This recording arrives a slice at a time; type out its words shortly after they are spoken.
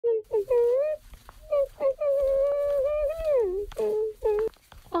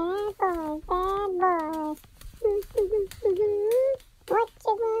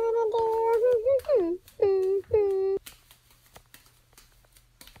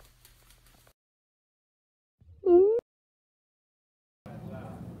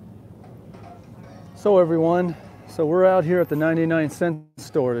So everyone, we're out here at the 99-cent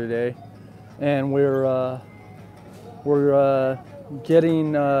store today, and we're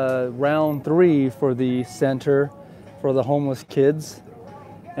getting round 3 for the center for the homeless kids,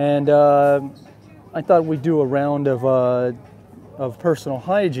 and I thought we'd do a round of personal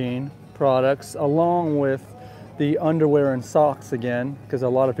hygiene products along with the underwear and socks again, because a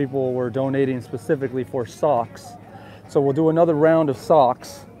lot of people were donating specifically for socks. So we'll do another round of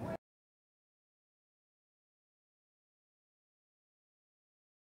socks.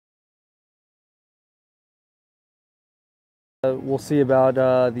 We'll see about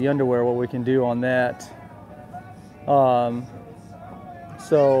the underwear, what we can do on that. So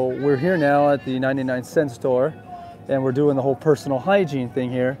we're here now at the 99-cent store, and we're doing the whole personal hygiene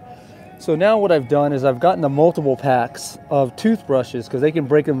thing here. So now what I've done is I've gotten the multiple packs of toothbrushes, because they can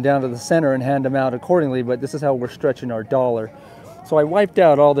break them down to the center and hand them out accordingly, but this is how we're stretching our dollar. So I wiped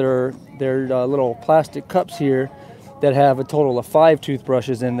out all their little plastic cups here that have a total of 5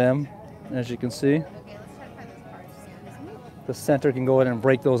 toothbrushes in them, as you can see. The center can go ahead and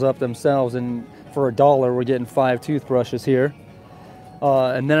break those up themselves, and for $1 we're getting 5 toothbrushes here.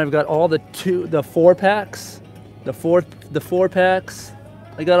 And then I've got all the 4 packs. The four packs.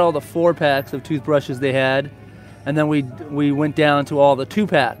 I got all the 4 packs of toothbrushes they had, and then we went down to all the 2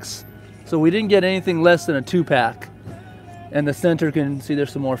 packs. So we didn't get anything less than a 2-pack. And the center can see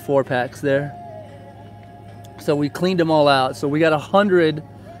there's some more 4 packs there. So we cleaned them all out. So we got 100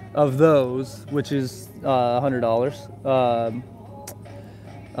 of those, which is $100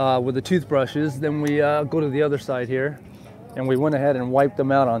 with the toothbrushes. Then we go to the other side here, and we went ahead and wiped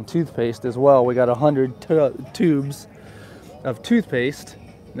them out on toothpaste as well. We got 100 tubes of toothpaste,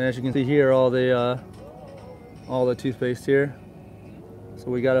 and as you can see here, all the toothpaste here.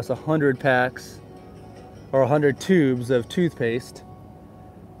 So we got us 100 packs or 100 tubes of toothpaste.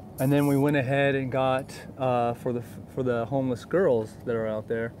 And then we went ahead and got for the homeless girls that are out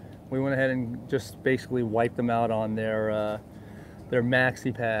there, we went ahead and just basically wiped them out on their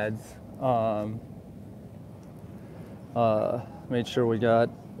maxi pads. Made sure we got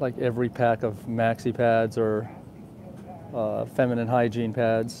like every pack of maxi pads or feminine hygiene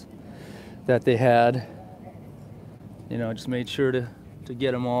pads that they had. You know, just made sure to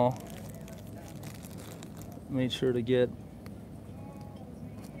get them all. Made sure to get.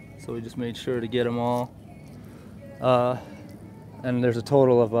 So we just made sure to get them all. And there's a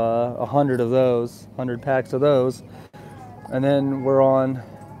total of 100 of those, 100 packs of those. And then we're on,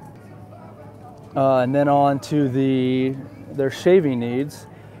 and then on to their shaving needs.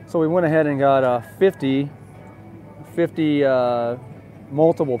 So we went ahead and got 50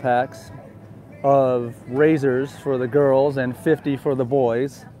 multiple packs of razors for the girls and 50 for the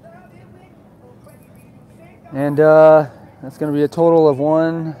boys. And that's going to be a total of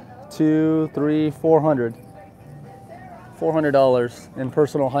 $400 in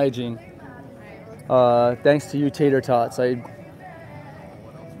personal hygiene. Thanks to you tater tots. You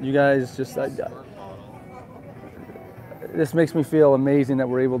guys just, this makes me feel amazing that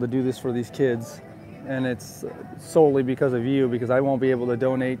we're able to do this for these kids. And it's solely because of you, because I won't be able to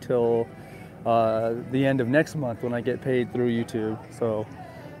donate till the end of next month when I get paid through YouTube. So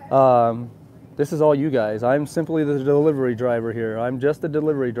this is all you guys. I'm simply the delivery driver here. I'm just a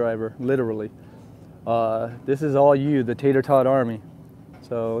delivery driver, literally. This is all you, the Tater Tot Army.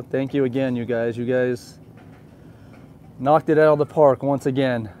 So thank you again, you guys. You guys knocked it out of the park once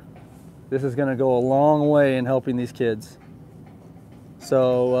again. This is gonna go a long way in helping these kids.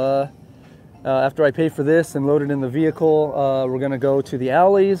 So after I pay for this and load it in the vehicle, we're gonna go to the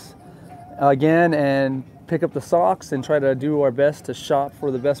alleys again and pick up the socks and try to do our best to shop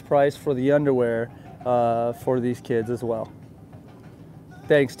for the best price for the underwear for these kids as well.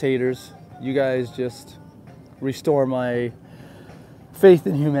 Thanks, taters. You guys just restore my faith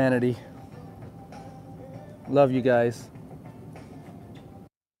in humanity. Love you guys.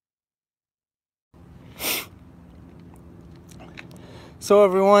 So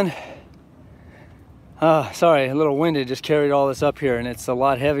everyone, sorry, a little winded, just carried all this up here, and it's a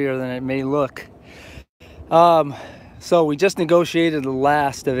lot heavier than it may look. So we just negotiated the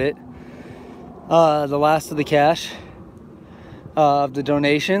last of it, the last of the cash of the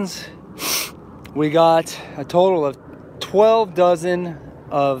donations. We got a total of 12 dozen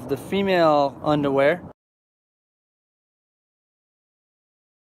of the female underwear.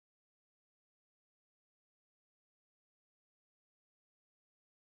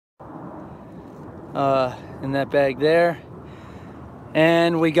 In that bag there.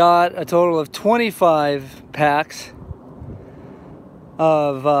 And we got a total of 25 packs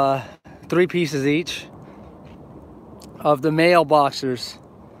of 3 pieces each of the male boxers.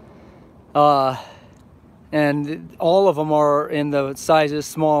 and all of them are in the sizes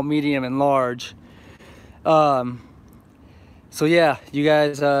small, medium, and large. So yeah, you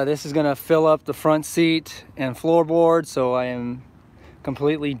guys, this is gonna fill up the front seat and floorboard, so I am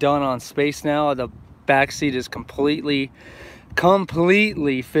completely done on space now. The back seat is completely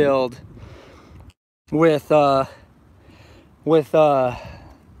filled with the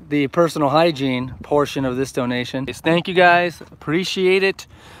personal hygiene portion of this donation. Thank you guys, appreciate it.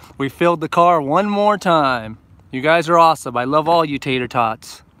 We filled the car one more time. You guys are awesome. I love all you tater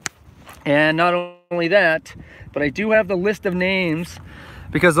tots. And not only that, but I do have the list of names,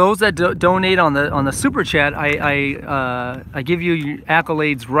 because those that donate on the super chat, I give you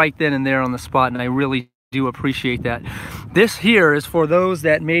accolades right then and there on the spot, and I really do appreciate that. This here is for those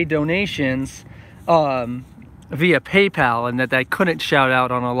that made donations via PayPal, and that I couldn't shout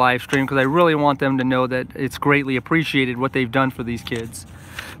out on a live stream, because I really want them to know that it's greatly appreciated what they've done for these kids.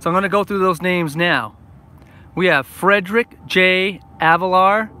 So I'm going to go through those names now. We have Frederick J.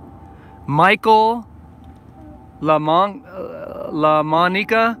 Avalar, Michael LaMonica,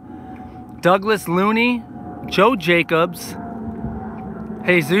 Douglas Looney, Joe Jacobs,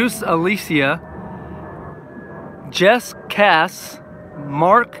 Jesus Alicia, Jess Cass,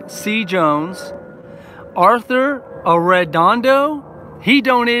 Mark C. Jones, Arthur Arredondo. He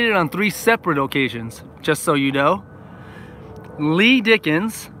donated on 3 separate occasions, just so you know. Lee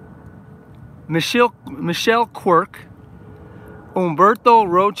Dickens, Michelle Quirk, Umberto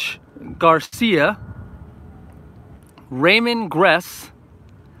Roach Garcia, Raymond Gress,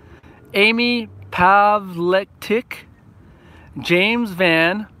 Amy Pavletic, James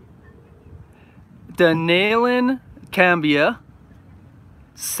Van, Danalen Cambia,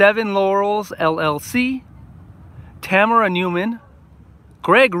 Seven Laurels LLC, Tamara Newman,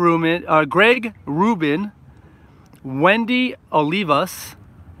 Greg Rubin, Wendy Olivas,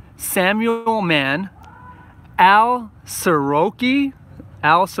 Samuel Mann, Al Siraki,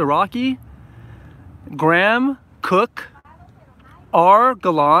 Graham Cook, R.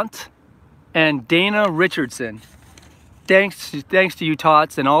 Gallant, and Dana Richardson. Thanks to you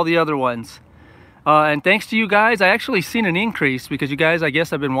tots and all the other ones. And thanks to you guys, I actually seen an increase, because you guys, I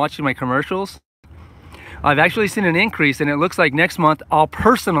guess, have been watching my commercials. I've actually seen an increase, and it looks like next month I'll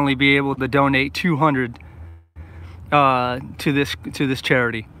personally be able to donate $200 to this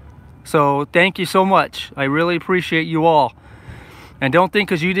charity. So thank you so much. I really appreciate you all. And don't think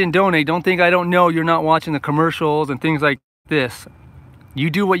because you didn't donate, don't think I don't know you're not watching the commercials and things like this. You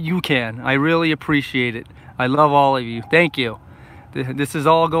do what you can. I really appreciate it. I love all of you. Thank you. This is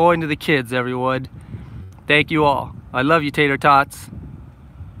all going to the kids, everyone. Thank you all. I love you, tater tots.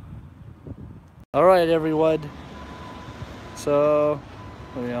 All right, everyone. So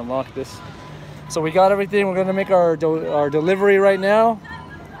let me unlock this. So we got everything. We're gonna make our delivery right now.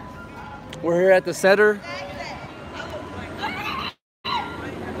 We're here at the center.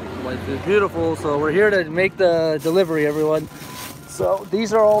 It's beautiful. So we're here to make the delivery, everyone. So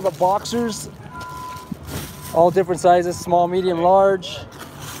these are all the boxers, all different sizes, small, medium, large.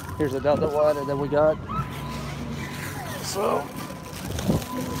 Here's another one that we got. So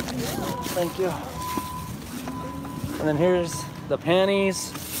thank you. And then here's the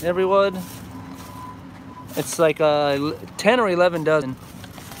panties, everyone. It's like 10 or 11 dozen.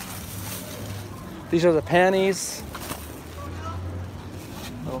 These are the panties.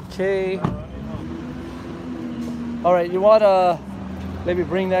 Okay. All right, you want to maybe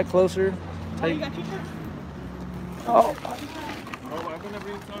bring that closer? Oh, you got your shirt? Oh. Oh, I'm gonna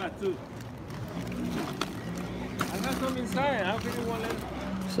bring some too. I got some inside. How can you want it?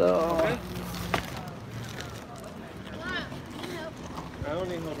 So. Okay. I don't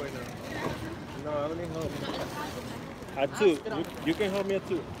need help right now. No, I don't need help. At 2. You can help me at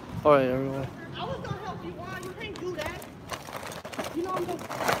 2. All right, everyone. I was gonna help you. Why? You can't do that. You know I'm gonna.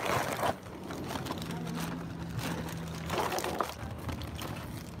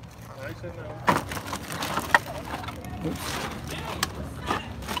 I said no.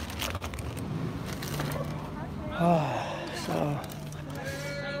 So.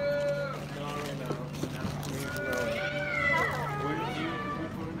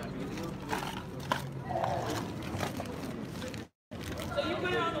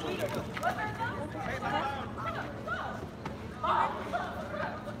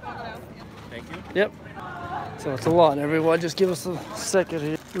 Thank you. Yep. So it's a lot, everyone. Just give us a second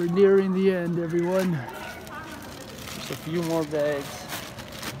here. We're nearing the end, everyone. Just a few more bags.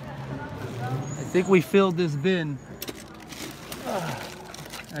 I think we filled this bin.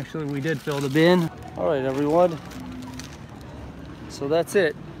 Actually, we did fill the bin. All right, everyone. So that's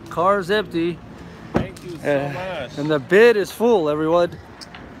it. Car's empty. Thank you so much. And the bin is full, everyone.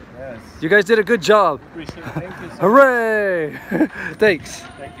 Yes. You guys did a good job. Appreciate it. Thank you so much. Hooray! Thanks.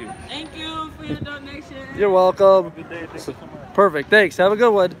 Thank you. Thank you for your donation. You're welcome. Good day. Thank you so much. Perfect. Thanks. Have a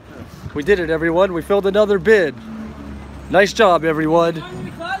good one. We did it, everyone. We filled another bid. Nice job, everyone.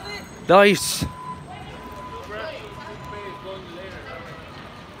 Nice.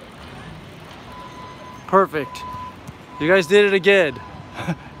 Perfect. You guys did it again.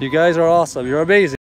 You guys are awesome. You're amazing.